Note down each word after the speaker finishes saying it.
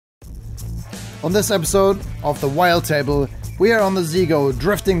On this episode of the Wild Table, we are on the ZEGO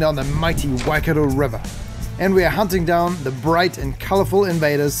drifting down the mighty Waikato River. And we are hunting down the bright and colorful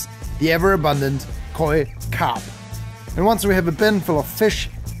invaders, the ever-abundant Koi Carp. And once we have a bin full of fish,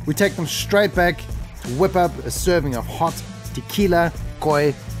 we take them straight back to whip up a serving of hot Tequila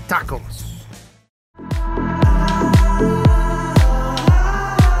Koi tacos.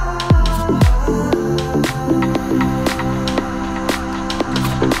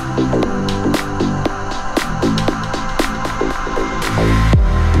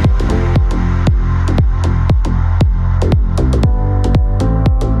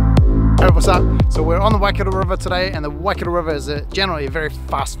 What's up? So we're on the Waikato River today, and the Waikato River is generally a very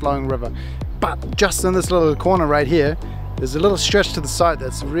fast flowing river, but just in this little corner right here there's a little stretch to the side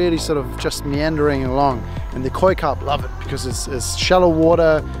that's really sort of just meandering along, and the Koi Carp love it because it's shallow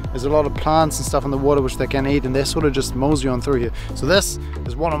water, there's a lot of plants and stuff in the water which they can eat, and they sort of just mosey on through here. So this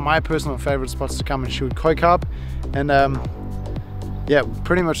is one of my personal favorite spots to come and shoot Koi Carp. And yeah, we're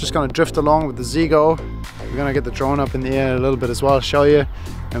pretty much just going to drift along with the ZEGO. We're going to get the drone up in the air a little bit as well, show you,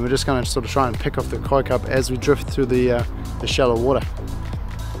 and we're just going to sort of try and pick off the Koi Carp as we drift through the shallow water.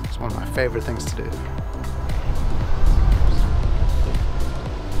 It's one of my favorite things to do.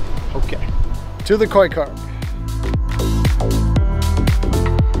 Okay, to the Koi Carp.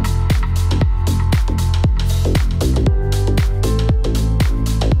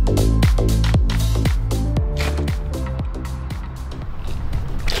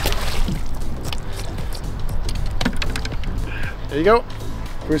 There you go.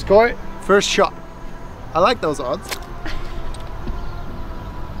 First koi, first shot. I like those odds.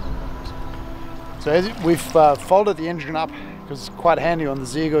 So as we've folded the engine up because it's quite handy on the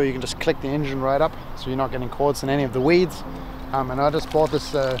ZEGO. You can just click the engine right up, so you're not getting caught in any of the weeds. And I just bought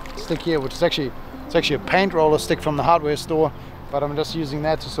this stick here, which is actually a paint roller stick from the hardware store, but I'm just using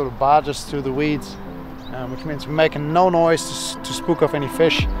that to sort of barge us through the weeds, which means we're making no noise to spook off any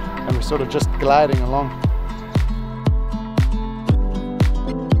fish, and we're sort of just gliding along.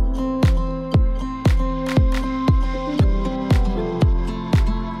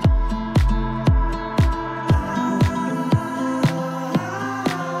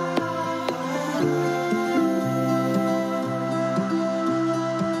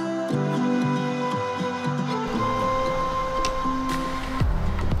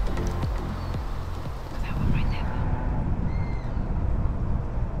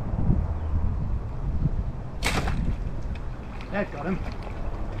 That got him.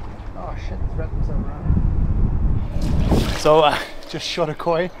 Oh shit, he's wrapped himself around. So just shot a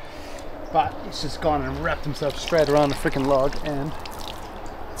koi, but he's just gone and wrapped himself straight around the freaking log, and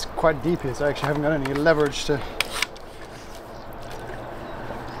it's quite deep here, so I actually haven't got any leverage to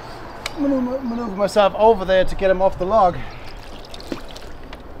maneuver myself over there to get him off the log.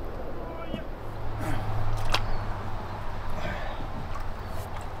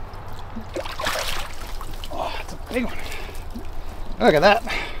 Oh, it's a big one. Look at that.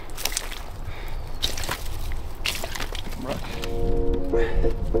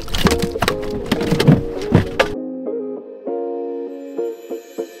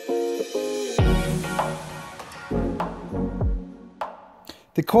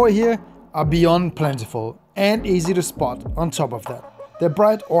 The koi here are beyond plentiful and easy to spot. On top of that, they're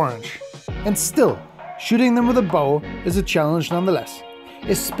bright orange, and still shooting them with a bow is a challenge nonetheless,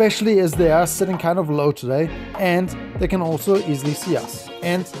 especially as they are sitting kind of low today, and they can also easily see us,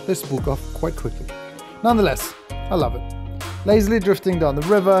 and they spook off quite quickly. Nonetheless, I love it. Lazily drifting down the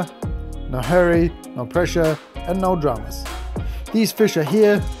river, no hurry, no pressure, and no dramas. These fish are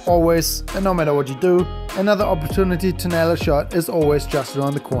here, always, and no matter what you do, another opportunity to nail a shot is always just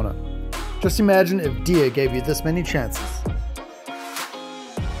around the corner. Just imagine if deer gave you this many chances.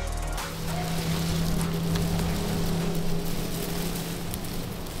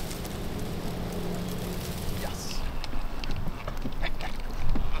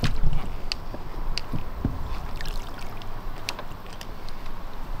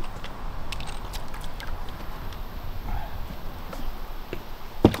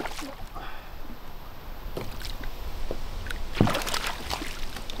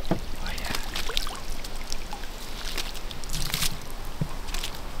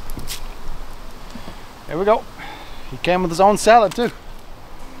 There we go. He came with his own salad too.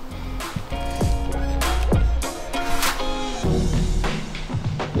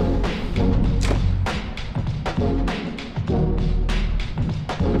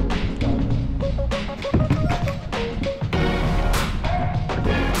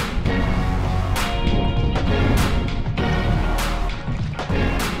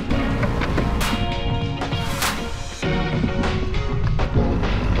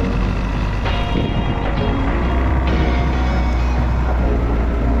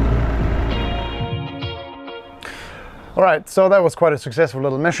 All right, so that was quite a successful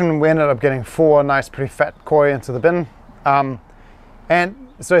little mission. We ended up getting 4 nice, pretty fat koi into the bin. And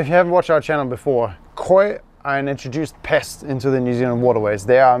so if you haven't watched our channel before, koi are an introduced pest into the New Zealand waterways.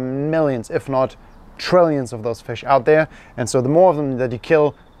 There are millions, if not trillions of those fish out there. And so the more of them that you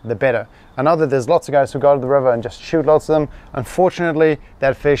kill, the better. I know that there's lots of guys who go to the river and just shoot lots of them. Unfortunately,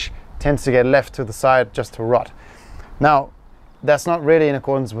 that fish tends to get left to the side just to rot. Now, that's not really in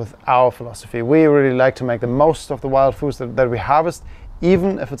accordance with our philosophy. We really like to make the most of the wild foods that we harvest,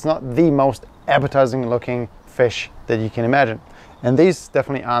 even if it's not the most appetizing looking fish that you can imagine. And these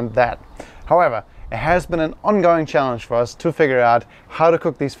definitely aren't that. However, it has been an ongoing challenge for us to figure out how to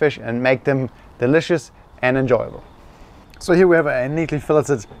cook these fish and make them delicious and enjoyable. So here we have a neatly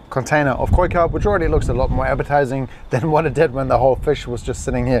filleted container of koi carp, which already looks a lot more appetizing than what it did when the whole fish was just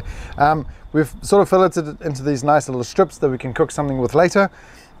sitting here. We've sort of filleted it into these nice little strips that we can cook something with later.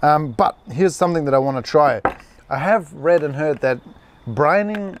 But here's something that I want to try. I have read and heard that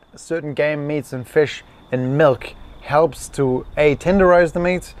brining certain game meats and fish in milk helps to tenderize the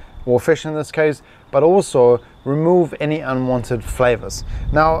meat, or fish in this case, but also remove any unwanted flavors.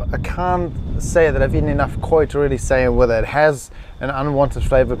 Now, I can't say that I've eaten enough koi to really say whether it has an unwanted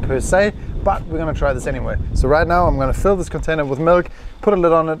flavor per se, but we're gonna try this anyway. So right now I'm gonna fill this container with milk, put a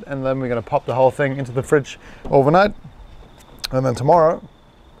lid on it, and then we're gonna pop the whole thing into the fridge overnight. And then tomorrow,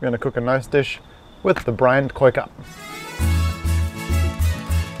 we're gonna cook a nice dish with the brined koi carp.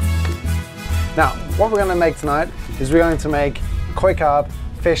 Now, what we're gonna make tonight is we're going to make koi carp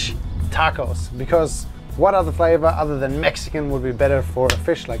fish tacos, because what other flavor other than Mexican would be better for a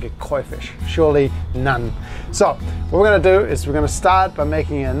fish like a koi fish? Surely none. So what we're gonna do is we're gonna start by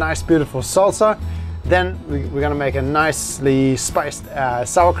making a nice beautiful salsa. Then we're gonna make a nicely spiced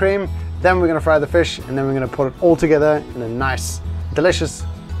sour cream. Then we're gonna fry the fish, and then we're gonna put it all together in a nice, delicious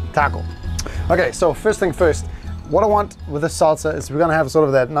taco. Okay, so first thing first, what I want with this salsa is we're gonna have sort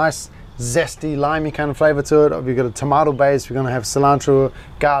of that nice zesty, limey kind of flavor to it. We've got a tomato base, we're gonna have cilantro,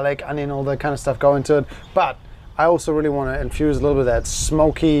 garlic, onion, all that kind of stuff go into it. But I also really want to infuse a little bit of that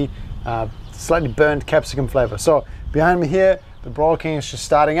smoky, slightly burnt capsicum flavor. So behind me here, the Broil King is just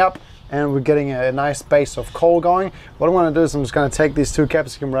starting up, and we're getting a nice base of coal going. What I want to do is I'm just going to take these 2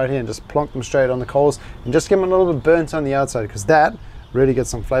 capsicum right here and just plonk them straight on the coals and just give them a little bit burnt on the outside, because that really gets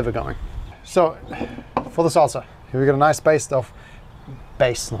some flavor going. So for the salsa, here we got a nice base of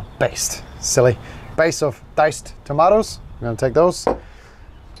base of diced tomatoes. I'm gonna take those.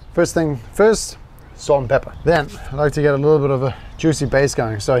 First thing first, salt and pepper. Then I like to get a little bit of a juicy base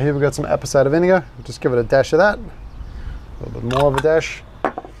going. So here we've got some apple cider vinegar. Just give it a dash of that. A little bit more of a dash.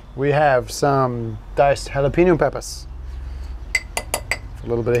 We have some diced jalapeno peppers. A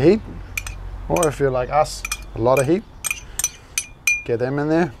little bit of heat. Or if you're like us, a lot of heat. Get them in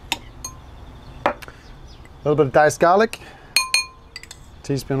there. A little bit of diced garlic.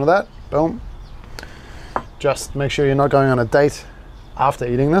 Teaspoon of that, boom. Just make sure you're not going on a date after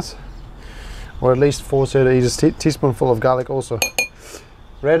eating this, or at least force her to eat a teaspoonful of garlic also.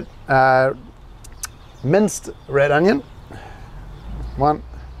 Minced red onion. 1,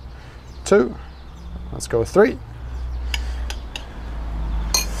 2, let's go 3.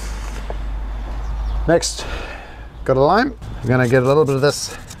 Next, got a lime. I'm gonna get a little bit of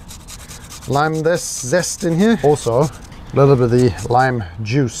this lime, zest in here. Also, a little bit of the lime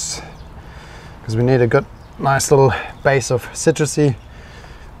juice, because we need a good nice little base of citrusy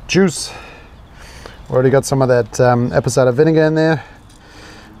juice. Already got some of that apple cider vinegar in there.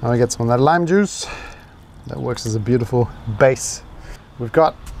 Now we get some of that lime juice. That works as a beautiful base. We've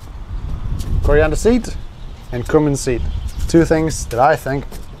got coriander seed and cumin seed. 2 things that I think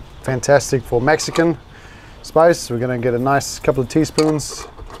fantastic for Mexican spice. We're gonna get a nice couple of teaspoons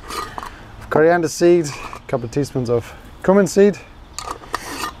of coriander seed, a couple of teaspoons of cumin seed,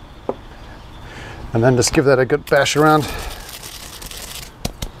 and then just give that a good bash around.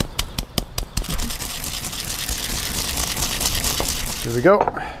 Here we go.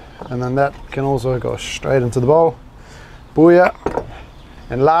 And then that can also go straight into the bowl. Booyah.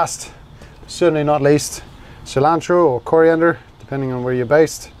 And last, certainly not least, cilantro or coriander, depending on where you're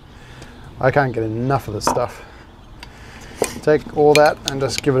based. I can't get enough of this stuff. Take all that and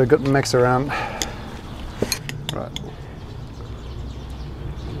just give it a good mix around. Right.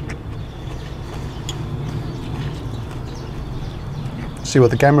 See what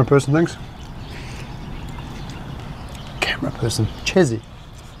the camera person thinks. Camera person, Chezzy.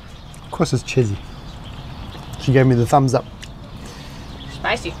 Of course it's Chezzy. She gave me the thumbs up.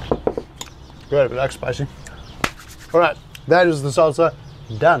 Spicy. Good, but like spicy. All right, that is the salsa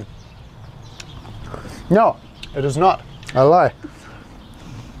done. No, it is not. I lie.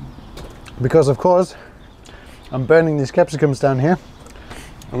 Because of course, I'm burning these capsicums down here,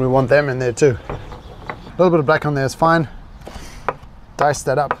 and we want them in there too. A little bit of black on there is fine. Dice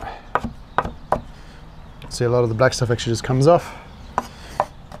that up. See, a lot of the black stuff actually just comes off.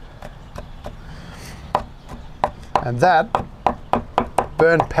 And that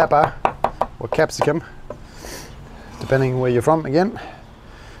burnt pepper or capsicum, depending where you're from again,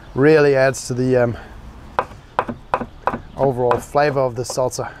 really adds to the overall flavor of the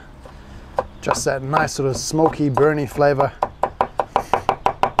salsa. Just that nice sort of smoky, burny flavor.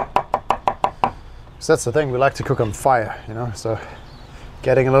 So that's the thing, we like to cook on fire, you know, so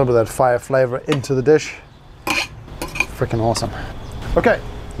getting a little bit of that fire flavor into the dish, freaking awesome. Okay,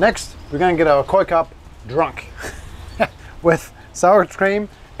 next we're gonna get our Koi Carp drunk with sour cream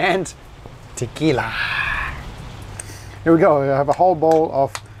and tequila. Here we go, I have a whole bowl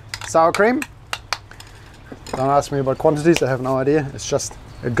of sour cream. Don't ask me about quantities, I have no idea. It's just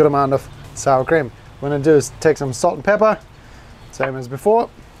a good amount of sour cream. What I'm gonna do is take some salt and pepper, same as before.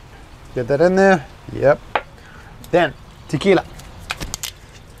 Get that in there, yep. Then tequila.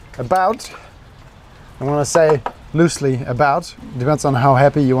 About, I'm gonna say loosely about, depends on how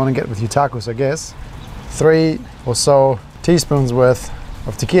happy you wanna get with your tacos, I guess. 3 or so teaspoons worth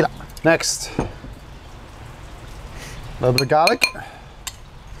of tequila. Next, a little bit of garlic,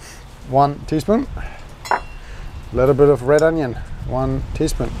 1 teaspoon. A little bit of red onion, 1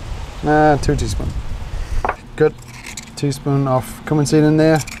 teaspoon. 2 teaspoons. Good. Teaspoon of cumin seed in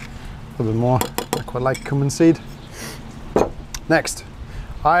there. A little bit more. I quite like cumin seed. Next,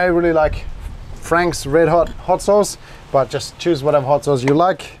 I really like Frank's Red Hot sauce, but just choose whatever hot sauce you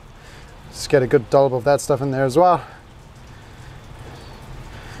like. Just get a good dollop of that stuff in there as well.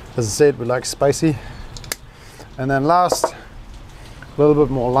 As I said, we like spicy. And then last, a little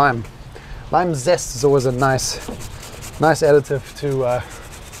bit more lime. Lime zest is always a nice additive to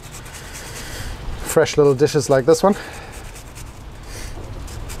fresh little dishes like this one.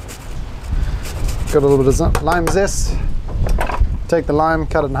 Got a little bit of lime zest. Take the lime,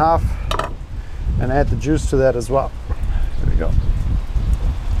 cut it in half, and add the juice to that as well. There we go.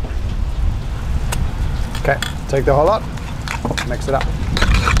 Okay, take the whole lot, mix it up.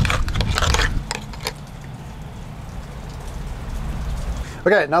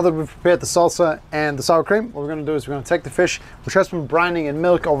 Okay, now that we've prepared the salsa and the sour cream, what we're going to do is we're going to take the fish, which has been brining in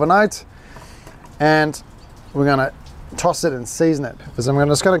milk overnight, and we're going to toss it and season it. Because I'm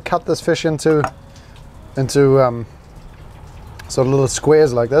just going to cut this fish into sort of little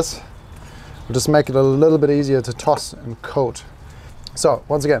squares like this. We'll just make it a little bit easier to toss and coat. So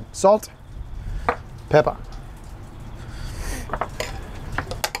once again, salt, pepper,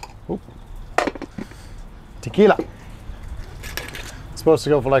 tequila. It's supposed to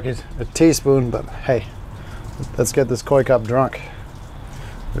go for like a teaspoon, but hey, let's get this Koi Carp drunk.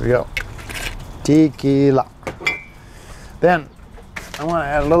 There we go. Tequila. Then I want to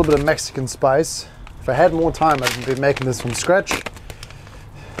add a little bit of Mexican spice. If I had more time, I'd be making this from scratch.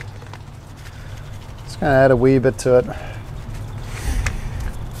 Just gonna add a wee bit to it.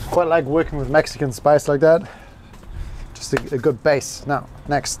 Quite like working with Mexican spice like that. Just a good base. Now,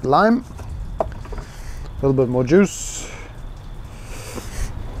 next, lime. A little bit more juice.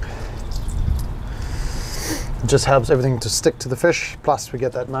 It just helps everything to stick to the fish. Plus, we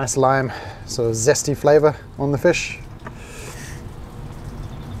get that nice lime, sort of zesty flavor on the fish.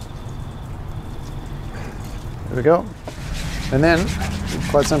 There we go. And then,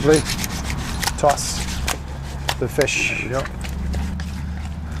 quite simply, toss the fish. There we go.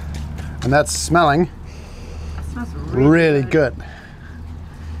 And that's smelling really good.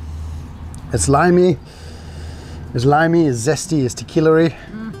 It's limey. It's zesty, it's tequila-y.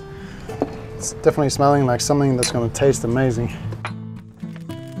 It's definitely smelling like something that's going to taste amazing.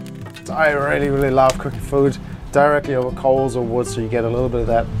 I really love cooking food directly over coals or wood, so you get a little bit of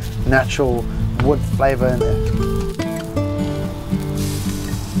that natural wood flavor in there.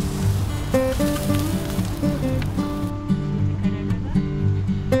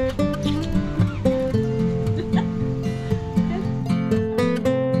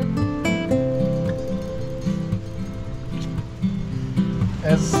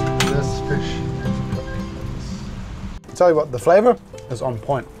 As this fish is cooked. I'll tell you what, the flavor is on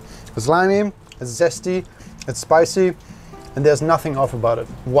point. It's limey, it's zesty, it's spicy, and there's nothing off about it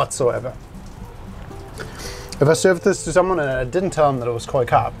whatsoever. If I served this to someone and I didn't tell them that it was Koi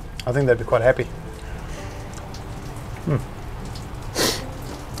Carp, I think they'd be quite happy. I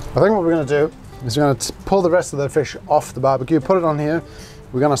think what we're going to do is we're going to pull the rest of the fish off the barbecue, put it on here.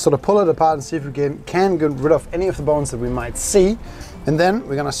 We're going to sort of pull it apart and see if we can get rid of any of the bones that we might see. And then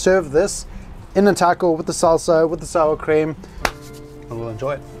we're going to serve this in a taco with the salsa, with the sour cream, and we'll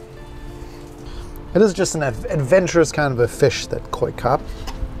enjoy it. It is just an adventurous kind of a fish, that koi carp.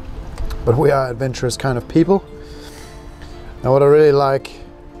 But we are adventurous kind of people. Now what I really like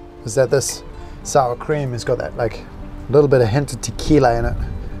is that this sour cream has got that like a little bit of hint of tequila in it.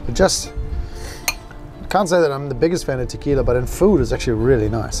 It just, I can't say that I'm the biggest fan of tequila, but in food it's actually really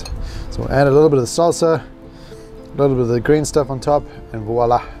nice. So we'll add a little bit of the salsa, a little bit of the green stuff on top, and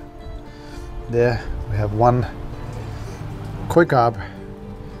voila. There we have one koi carp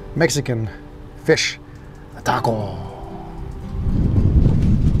Mexican fish taco.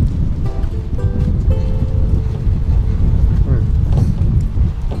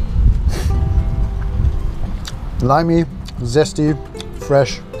 Limey, zesty,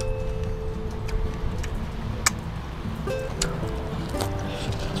 fresh.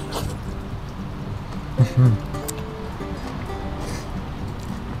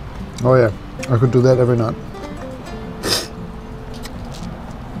 Oh yeah, I could do that every night.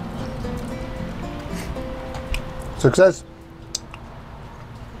 Success!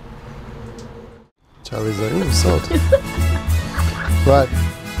 Charlie's like, ooh, salt. Right.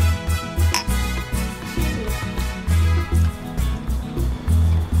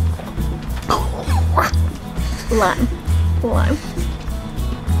 Lime.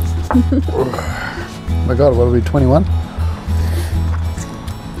 Oh my god, what are we, 21?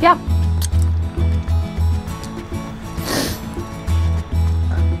 Yeah.